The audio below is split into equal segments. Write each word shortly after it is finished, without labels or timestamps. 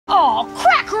Aw,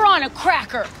 cracker on a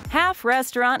cracker! Half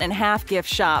restaurant and half gift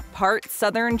shop, part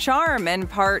Southern charm and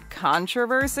part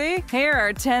controversy? Here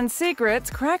are 10 secrets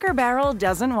Cracker Barrel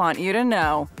doesn't want you to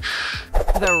know.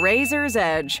 The razor's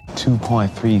edge.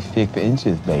 2.3 thick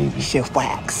inches, baby. Shift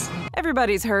wax.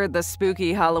 Everybody's heard the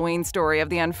spooky Halloween story of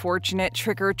the unfortunate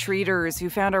trick-or-treaters who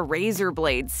found a razor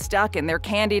blade stuck in their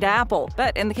candied apple.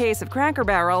 But in the case of Cracker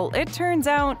Barrel, it turns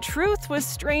out truth was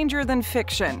stranger than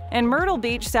fiction. In Myrtle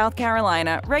Beach, South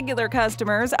Carolina, regular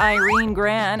customers Irene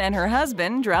Gran and her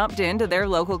husband dropped into their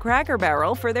local Cracker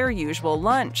Barrel for their usual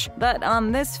lunch. But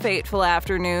on this fateful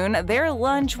afternoon, their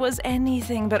lunch was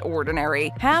anything but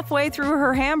ordinary. Halfway through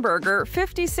her hamburger,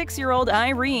 56-year-old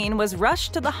Irene was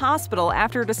rushed to the hospital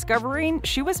after discovering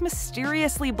she was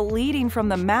mysteriously bleeding from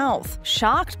the mouth.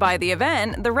 Shocked by the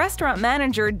event, the restaurant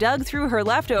manager dug through her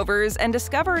leftovers and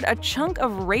discovered a chunk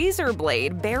of razor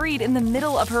blade buried in the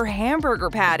middle of her hamburger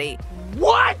patty.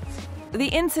 What? The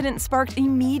incident sparked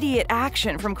immediate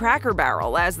action from Cracker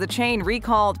Barrel as the chain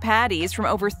recalled patties from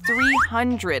over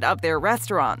 300 of their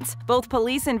restaurants. Both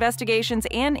police investigations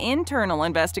and internal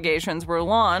investigations were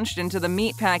launched into the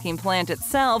meatpacking plant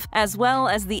itself, as well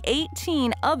as the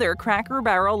 18 other Cracker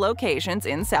Barrel locations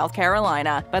in South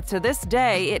Carolina. But to this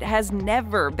day, it has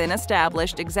never been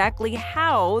established exactly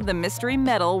how the mystery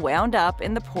metal wound up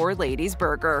in the poor lady's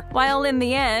burger. While in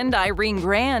the end, Irene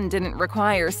Gran didn't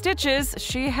require stitches,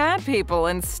 she had people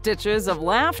in stitches of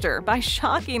laughter by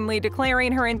shockingly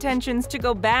declaring her intentions to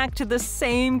go back to the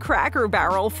same Cracker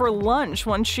Barrel for lunch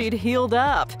once she'd healed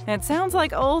up. It sounds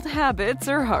like old habits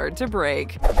are hard to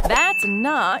break. That's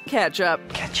not ketchup.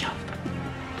 Ketchup.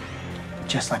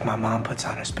 Just like my mom puts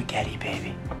on her spaghetti,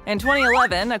 baby. In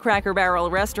 2011, a Cracker Barrel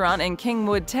restaurant in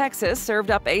Kingwood, Texas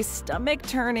served up a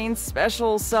stomach-turning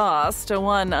special sauce to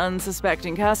one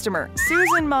unsuspecting customer.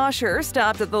 Susan Mosher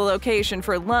stopped at the location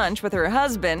for lunch with her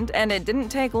husband, and it didn't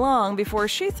take long before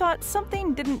she thought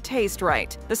something didn't taste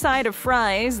right. The side of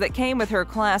fries that came with her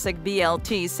classic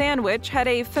BLT sandwich had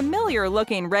a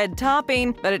familiar-looking red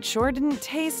topping, but it sure didn't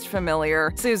taste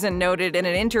familiar. Susan noted in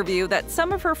an interview that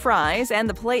some of her fries and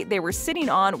the plate they were sitting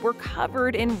on were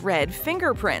covered in red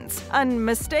fingerprints.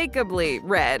 Unmistakably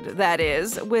red, that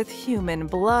is, with human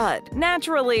blood.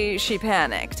 Naturally, she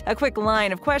panicked. A quick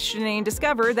line of questioning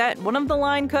discovered that one of the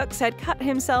line cooks had cut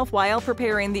himself while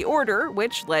preparing the order,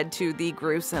 which led to the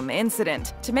gruesome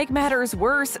incident. To make matters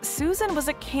worse, Susan was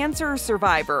a cancer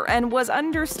survivor and was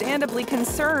understandably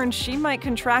concerned she might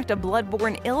contract a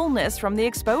bloodborne illness from the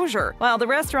exposure. While the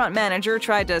restaurant manager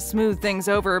tried to smooth things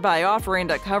over by offering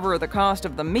to cover the cost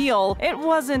of the meal, it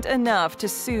wasn't enough to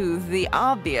soothe the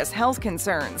obvious health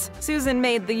concerns. Susan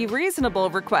made the reasonable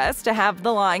request to have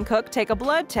the line cook take a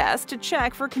blood test to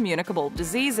check for communicable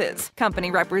diseases.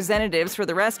 Company representatives for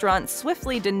the restaurant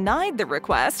swiftly denied the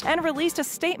request and released a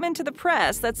statement to the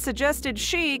press that suggested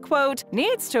she, quote,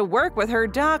 needs to work with her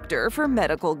doctor for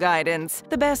medical guidance.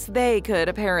 The best they could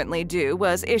apparently do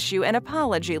was issue an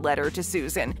apology letter to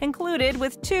Susan, included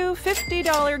with two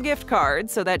 $50 gift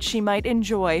cards so that she might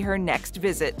enjoy her next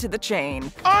visit to the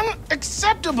chain.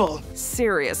 Unacceptable!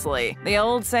 Seriously. The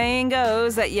old saying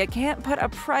goes that you can't put a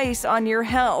price on your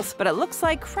health, but it looks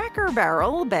like Cracker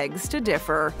Barrel begs to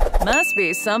differ. Must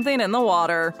be something in the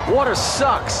water. Water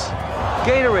sucks.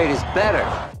 Gatorade is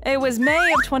better. It was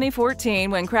May of 2014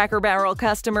 when Cracker Barrel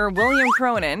customer William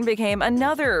Cronin became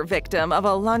another victim of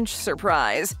a lunch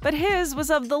surprise, but his was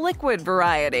of the liquid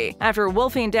variety. After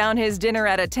wolfing down his dinner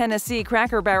at a Tennessee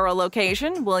Cracker Barrel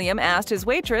location, William asked his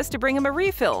waitress to bring him a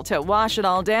refill to wash it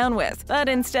all down with. But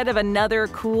instead of another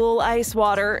cool ice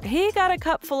water, he got a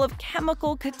cup full of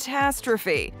chemical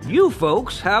catastrophe. You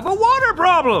folks have a water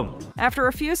problem! After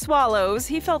a few swallows,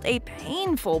 he felt a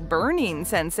painful burning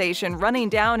sensation running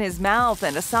down his mouth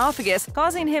and esophagus,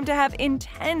 causing him to have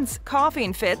intense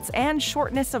coughing fits and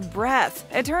shortness of breath.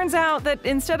 It turns out that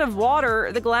instead of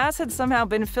water, the glass had somehow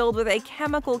been filled with a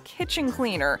chemical kitchen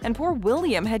cleaner, and poor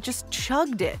William had just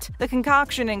chugged it. The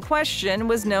concoction in question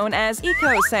was known as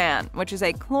EcoSan, which is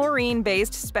a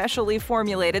chlorine-based specially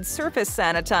formulated surface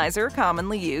sanitizer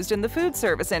commonly used in the food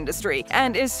service industry,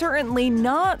 and is certainly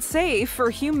not safe for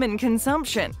human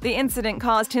consumption. The incident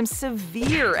caused him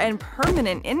severe and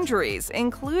permanent injuries,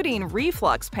 including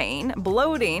reflux pain,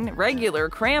 bloating, regular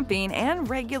cramping, and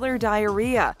regular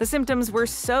diarrhea. The symptoms were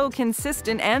so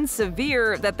consistent and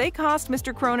severe that they cost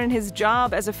Mr. Cronin his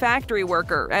job as a factory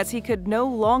worker, as he could no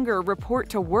longer report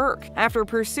to work. After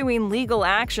pursuing legal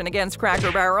action against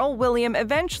Cracker Barrel, William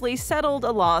eventually settled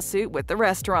a lawsuit with the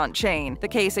restaurant chain. The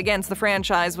case against the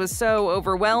franchise was so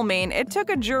overwhelming, it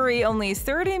took a jury only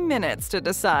 30 minutes to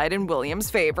decide decide in William's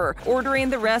favor, ordering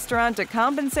the restaurant to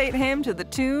compensate him to the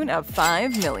tune of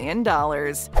 $5 million.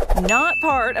 Not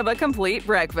part of a complete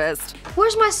breakfast.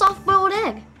 Where's my soft-boiled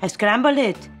egg? I scrambled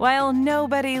it. While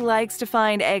nobody likes to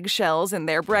find eggshells in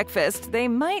their breakfast, they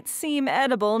might seem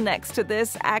edible next to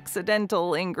this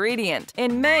accidental ingredient.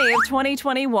 In May of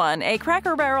 2021, a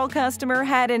Cracker Barrel customer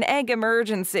had an egg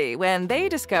emergency when they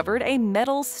discovered a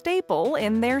metal staple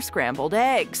in their scrambled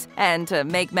eggs. And to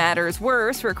make matters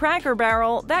worse for Cracker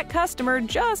Barrel, that customer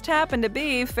just happened to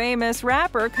be famous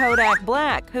rapper Kodak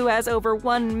Black, who has over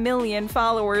 1 million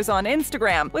followers on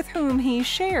Instagram, with whom he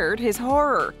shared his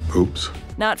horror. Oops.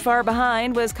 Not far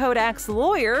behind was Kodak's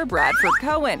lawyer, Bradford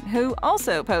Cohen, who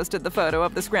also posted the photo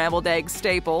of the scrambled egg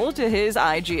staple to his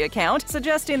IG account,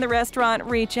 suggesting the restaurant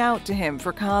reach out to him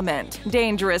for comment.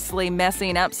 Dangerously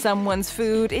messing up someone's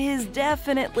food is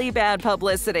definitely bad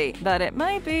publicity, but it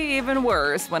might be even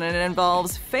worse when it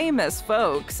involves famous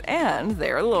folks and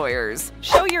their lawyers.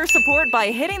 Show your support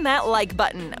by hitting that like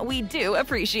button. We do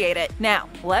appreciate it. Now,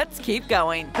 let's keep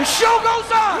going. The show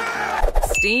goes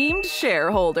on! Steamed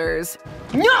shareholders.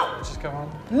 No! Just go home.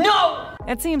 No!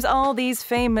 It seems all these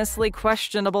famously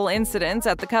questionable incidents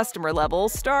at the customer level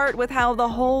start with how the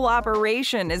whole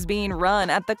operation is being run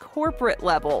at the corporate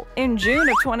level. In June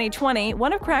of 2020,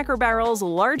 one of Cracker Barrel's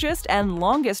largest and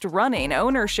longest-running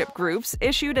ownership groups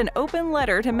issued an open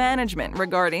letter to management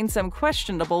regarding some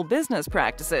questionable business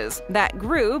practices. That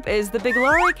group is the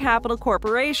Biglari Capital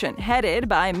Corporation, headed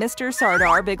by Mr.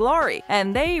 Sardar Biglari,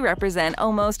 and they represent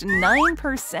almost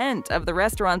 9% of the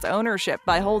restaurant's ownership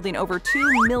by holding over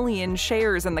 2 million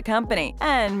shares in the company,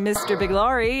 and Mr.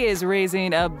 Biglari is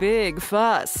raising a big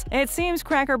fuss. It seems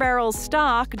Cracker Barrel's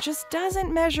stock just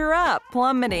doesn't measure up,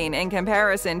 plummeting in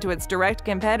comparison to its direct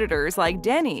competitors like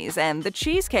Denny's and the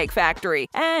Cheesecake Factory,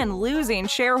 and losing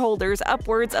shareholders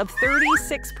upwards of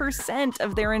 36%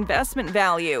 of their investment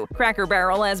value. Cracker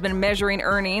Barrel has been measuring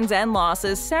earnings and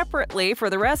losses separately for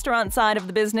the restaurant side of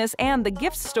the business and the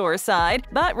gift store side,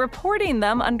 but reporting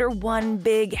them under one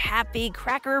big happy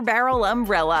Cracker Barrel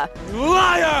umbrella.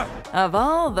 Liar! Of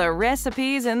all the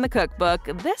recipes in the cookbook,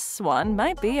 this one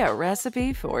might be a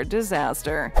recipe for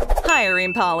disaster.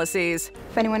 Hiring policies.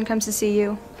 If anyone comes to see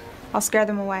you, I'll scare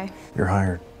them away. You're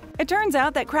hired. It turns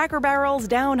out that Cracker Barrel's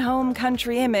down-home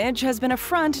country image has been a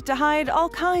front to hide all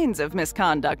kinds of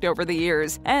misconduct over the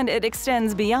years, and it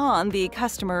extends beyond the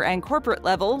customer and corporate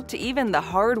level to even the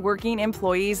hard-working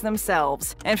employees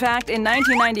themselves. In fact, in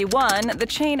 1991, the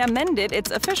chain amended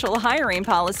its official hiring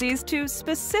policies to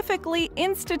specifically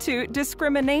institute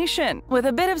discrimination. With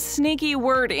a bit of sneaky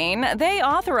wording, they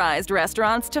authorized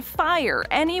restaurants to fire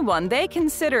anyone they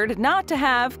considered not to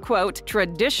have, quote,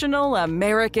 traditional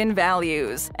American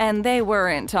values. And they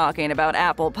weren't talking about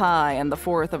apple pie and the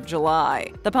 4th of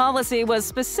July. The policy was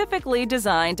specifically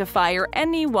designed to fire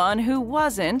anyone who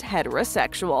wasn't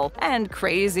heterosexual. And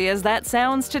crazy as that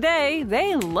sounds today,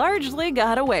 they largely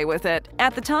got away with it.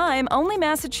 At the time, only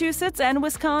Massachusetts and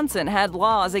Wisconsin had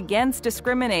laws against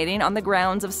discriminating on the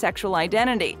grounds of sexual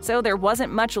identity, so there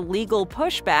wasn't much legal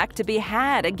pushback to be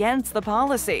had against the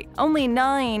policy. Only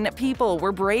 9 people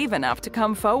were brave enough to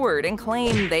come forward and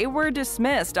claim they were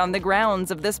dismissed on the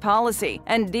grounds of this policy.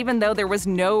 And even though there was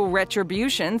no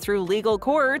retribution through legal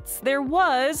courts, there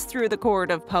was through the court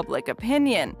of public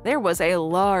opinion. There was a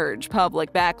large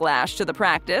public backlash to the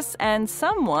practice, and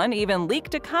someone even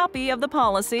leaked a copy of the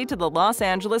policy to the Los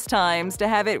Angeles Times to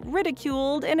have it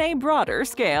ridiculed in a broader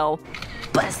scale.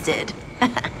 Busted.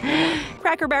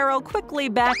 Cracker Barrel quickly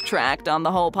backtracked on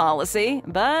the whole policy,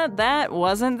 but that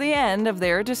wasn't the end of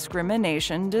their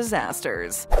discrimination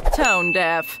disasters. Tone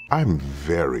deaf. I'm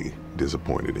very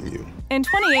disappointed in you. In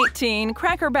 2018,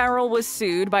 Cracker Barrel was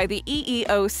sued by the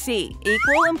EEOC,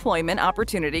 Equal Employment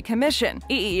Opportunity Commission.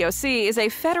 EEOC is a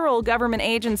federal government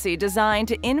agency designed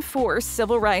to enforce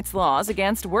civil rights laws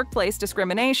against workplace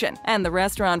discrimination, and the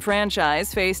restaurant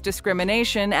franchise faced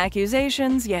discrimination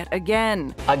accusations yet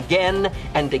again. Again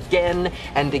and again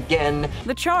and again.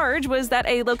 The charge was that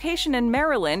a location in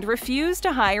Maryland refused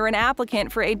to hire an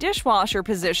applicant for a dishwasher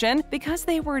position because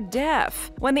they were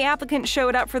deaf. When the applicant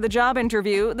showed up for the job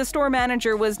interview, the store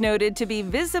manager was noted to be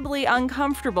visibly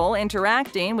uncomfortable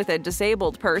interacting with a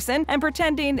disabled person and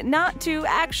pretending not to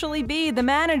actually be the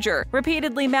manager,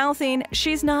 repeatedly mouthing,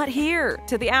 "She's not here,"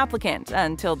 to the applicant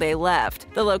until they left.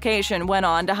 The location went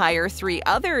on to hire 3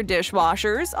 other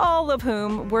dishwashers, all of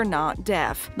whom were not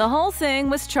deaf. The whole thing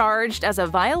was charged as a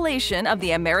violation of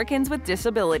the Americans with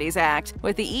Disabilities Act,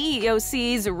 with the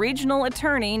EEOC's regional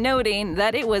attorney noting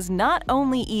that it was not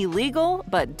only illegal,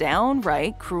 but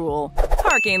downright cruel.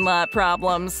 parking lot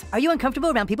problems. Are you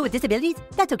uncomfortable around people with disabilities?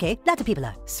 That's okay. Lots of people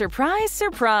are. Surprise,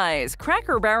 surprise,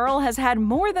 Cracker Barrel has had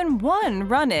more than one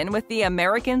run-in with the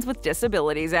Americans with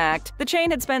Disabilities Act. The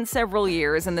chain had spent several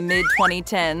years in the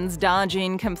mid-2010s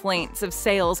dodging complaints of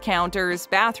sales counters,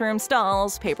 bathroom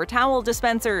stalls, paper towel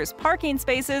dispensers, parking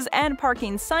spaces, and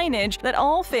parking signage that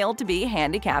all failed to be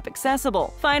handicap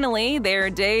accessible. Finally, their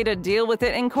day to deal with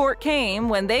it in court came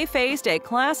when they faced a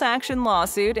class action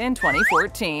lawsuit in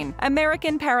 2014. American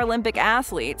Paralympic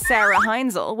athlete Sarah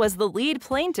Heinzel was the lead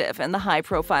plaintiff in the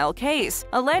high-profile case,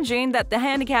 alleging that the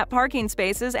handicap parking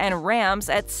spaces and ramps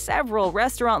at several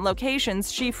restaurant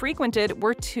locations she frequented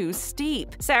were too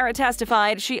steep. Sarah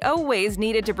testified she always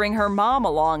needed to bring her mom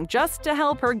along just to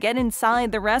help her get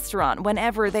inside the restaurant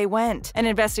whenever they went. An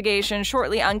investigation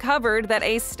shortly uncovered that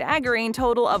a staggering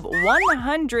total of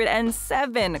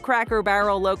 107 Cracker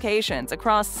Barrel locations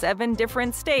across 7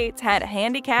 different states had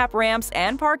handicap ramps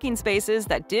and parking spaces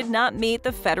that did not meet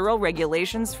the federal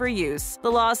regulations for use.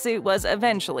 The lawsuit was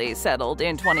eventually settled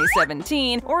in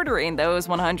 2017, ordering those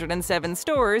 107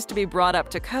 stores to be brought up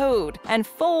to code, and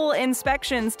full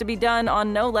inspections to be done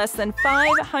on no less than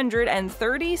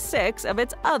 536 of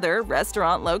its other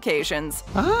restaurant locations.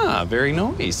 Ah, very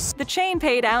nice. The chain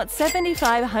paid out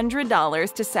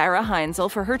 $7,500 to Sarah Heinzel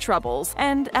for her troubles,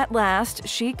 and at last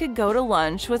she could go to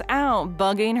lunch without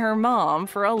bugging her mom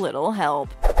for a little help.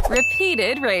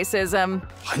 Repeated racism.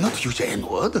 I not use the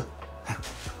N-word.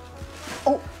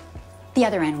 Oh, the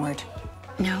other N-word.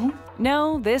 No?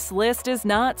 No, this list is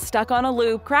not stuck on a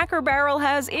loop. Cracker Barrel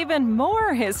has even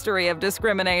more history of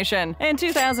discrimination. In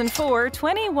 2004,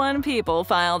 21 people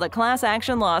filed a class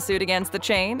action lawsuit against the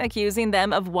chain, accusing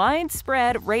them of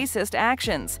widespread racist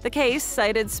actions. The case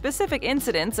cited specific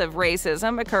incidents of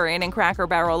racism occurring in Cracker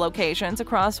Barrel locations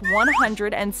across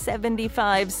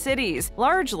 175 cities,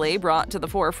 largely brought to the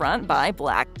forefront by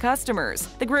Black customers.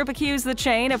 The group accused the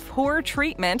chain of poor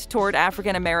treatment toward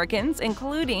African Americans,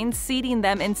 including seating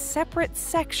them in separate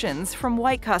sections from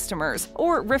white customers,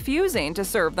 or refusing to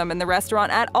serve them in the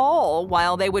restaurant at all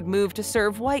while they would move to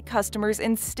serve white customers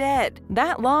instead.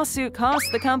 That lawsuit cost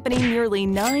the company nearly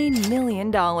 $9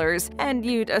 million, and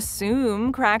you'd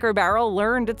assume Cracker Barrel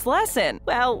learned its lesson.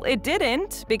 Well, it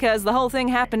didn't, because the whole thing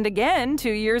happened again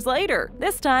 2 years later.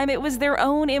 This time it was their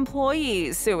own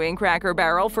employees suing Cracker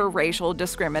Barrel for racial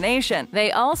discrimination.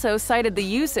 They also cited the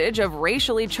usage of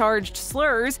racially charged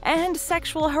slurs and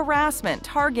sexual harassment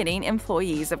targeting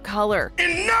employees of color.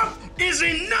 Enough is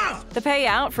enough! The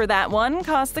payout for that one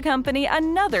cost the company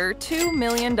another $2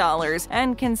 million,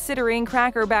 and considering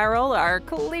Cracker Barrel are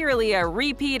clearly a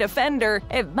repeat offender,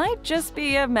 it might just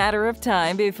be a matter of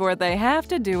time before they have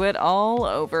to do it all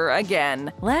over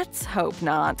again. Let's hope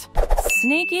not.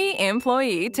 Sneaky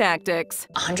employee tactics.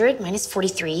 100 minus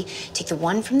 43, take the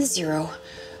 1 from the 0.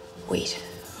 Wait.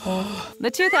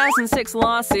 The 2006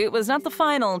 lawsuit was not the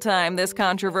final time this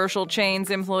controversial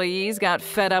chain's employees got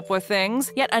fed up with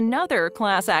things. Yet another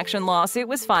class action lawsuit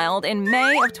was filed in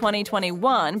May of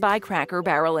 2021 by Cracker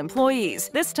Barrel employees,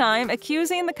 this time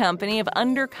accusing the company of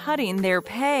undercutting their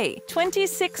pay.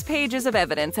 26 pages of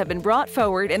evidence have been brought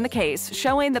forward in the case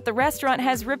showing that the restaurant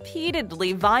has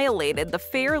repeatedly violated the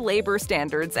Fair Labor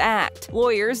Standards Act.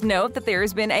 Lawyers note that there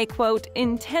has been a, quote,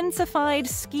 intensified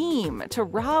scheme to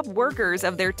rob workers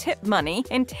of their tip money,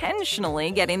 intentionally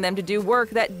getting them to do work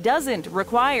that doesn't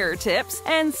require tips,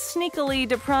 and sneakily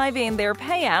depriving their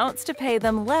payouts to pay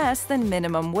them less than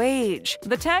minimum wage.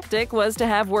 The tactic was to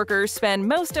have workers spend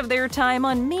most of their time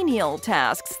on menial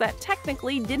tasks that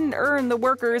technically didn't earn the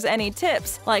workers any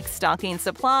tips, like stocking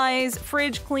supplies,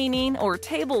 fridge cleaning, or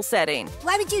table setting.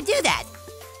 Why would you do that?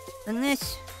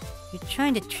 Unless you're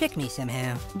trying to trick me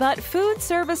somehow. But food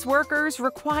service workers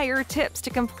require tips to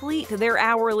complete their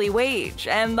hourly wage,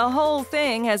 and the whole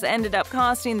thing has ended up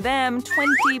costing them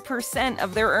 20%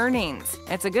 of their earnings.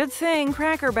 It's a good thing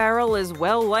Cracker Barrel is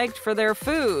well liked for their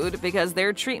food, because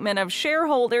their treatment of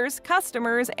shareholders,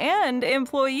 customers, and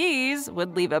employees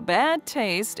would leave a bad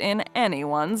taste in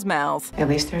anyone's mouth. At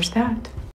least there's that.